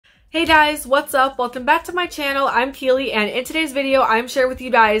Hey guys, what's up? Welcome back to my channel. I'm Keely, and in today's video, I'm sharing with you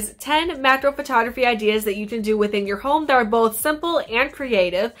guys 10 macro photography ideas that you can do within your home that are both simple and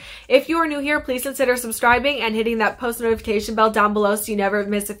creative. If you are new here, please consider subscribing and hitting that post notification bell down below so you never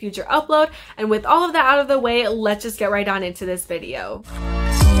miss a future upload. And with all of that out of the way, let's just get right on into this video.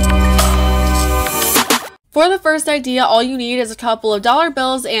 For the first idea, all you need is a couple of dollar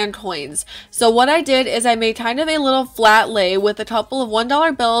bills and coins. So what I did is I made kind of a little flat lay with a couple of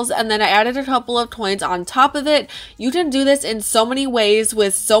 $1 bills, and then I added a couple of coins on top of it. You can do this in so many ways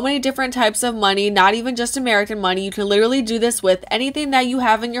with so many different types of money, not even just American money. You can literally do this with anything that you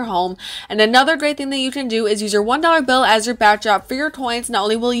have in your home. And another great thing that you can do is use your $1 bill as your backdrop for your coins. Not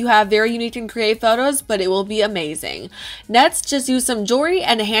only will you have very unique and creative photos, but it will be amazing. Next, just use some jewelry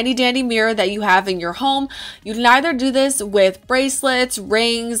and a handy dandy mirror that you have in your home. You can either do this with bracelets,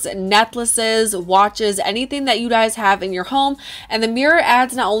 rings, necklaces, watches, anything that you guys have in your home. And the mirror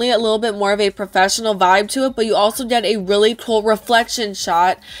adds not only a little bit more of a professional vibe to it, but you also get a really cool reflection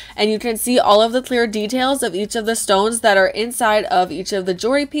shot. And you can see all of the clear details of each of the stones that are inside of each of the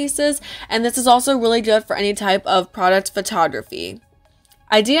jewelry pieces. And this is also really good for any type of product photography.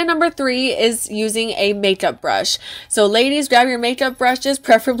 Idea number 3 is using a makeup brush. So ladies, grab your makeup brushes,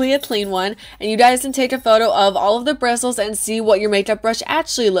 preferably a clean one, and you guys can take a photo of all of the bristles and see what your makeup brush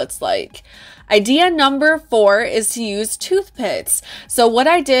actually looks like. Idea number 4 is to use toothpicks. So what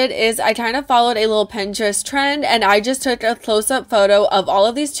I did is I kind of followed a little Pinterest trend, and I just took a close-up photo of all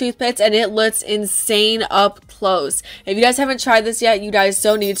of these toothpicks, and it looks insane up close. If you guys haven't tried this yet, you guys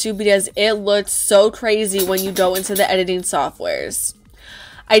so need to, because it looks so crazy when you go into the editing softwares.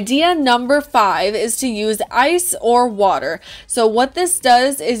 Idea number 5 is to use ice or water. So what this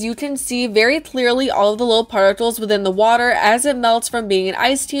does is you can see very clearly all of the little particles within the water as it melts from being an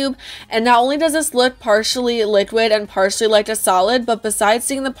ice cube. And not only does this look partially liquid and partially like a solid, but besides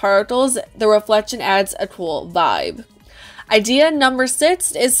seeing the particles, the reflection adds a cool vibe. Idea number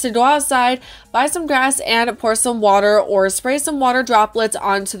 6 is to go outside, buy some grass and pour some water or spray some water droplets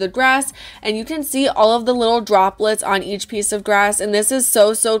onto the grass, and you can see all of the little droplets on each piece of grass. And this is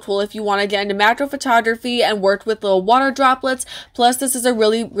so cool if you want to get into macro photography and work with little water droplets. Plus, this is a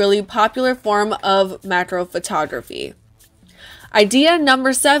really popular form of macro photography. Idea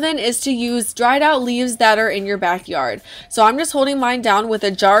number 7 is to use dried out leaves that are in your backyard. So I'm just holding mine down with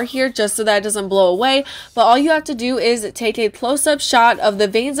a jar here just so that it doesn't blow away. But all you have to do is take a close-up shot of the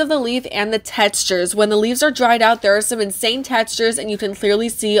veins of the leaf and the textures. When the leaves are dried out, there are some insane textures, and you can clearly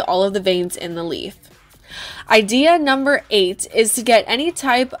see all of the veins in the leaf. Idea number 8 is to get any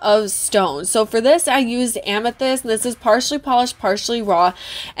type of stone. So for this, I used amethyst, and this is partially polished, partially raw,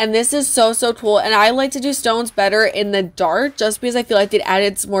 and this is so cool. And I like to do stones better in the dark just because I feel like it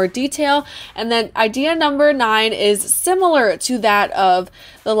added some more detail. And then idea number 9 is similar to that of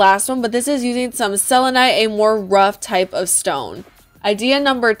the last one, but this is using some selenite, a more rough type of stone. Idea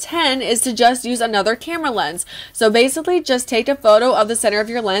number 10 is to just use another camera lens. So basically just take a photo of the center of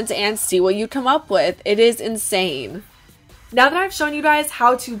your lens and see what you come up with. It is insane. Now that I've shown you guys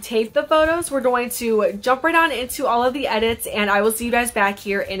how to tape the photos, we're going to jump right on into all of the edits, and I will see you guys back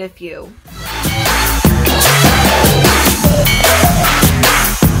here in a few.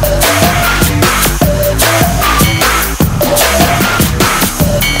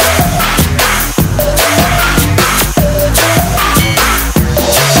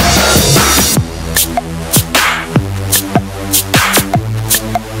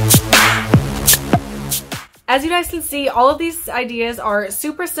 As you guys can see, all of these ideas are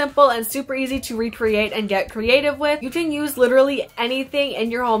super simple and super easy to recreate and get creative with. You can use literally anything in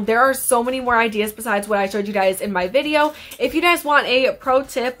your home. There are so many more ideas besides what I showed you guys in my video. If you guys want a pro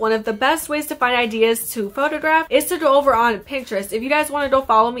tip, one of the best ways to find ideas to photograph is to go over on Pinterest. If you guys want to go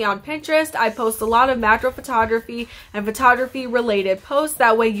follow me on Pinterest, I post a lot of macro photography and photography related posts.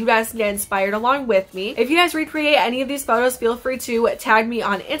 That way you guys can get inspired along with me. If you guys recreate any of these photos, feel free to tag me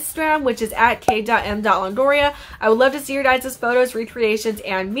on Instagram, which is at K.M.Longoria. I would love to see your guys' photos, recreations,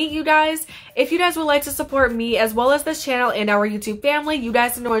 and meet you guys. If you guys would like to support me as well as this channel and our YouTube family, you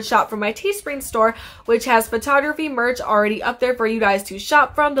guys can go and shop from my Teespring store, which has photography merch already up there for you guys to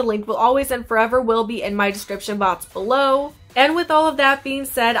shop from. The link will always and forever will be in my description box below. And with all of that being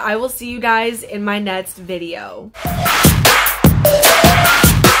said, I will see you guys in my next video.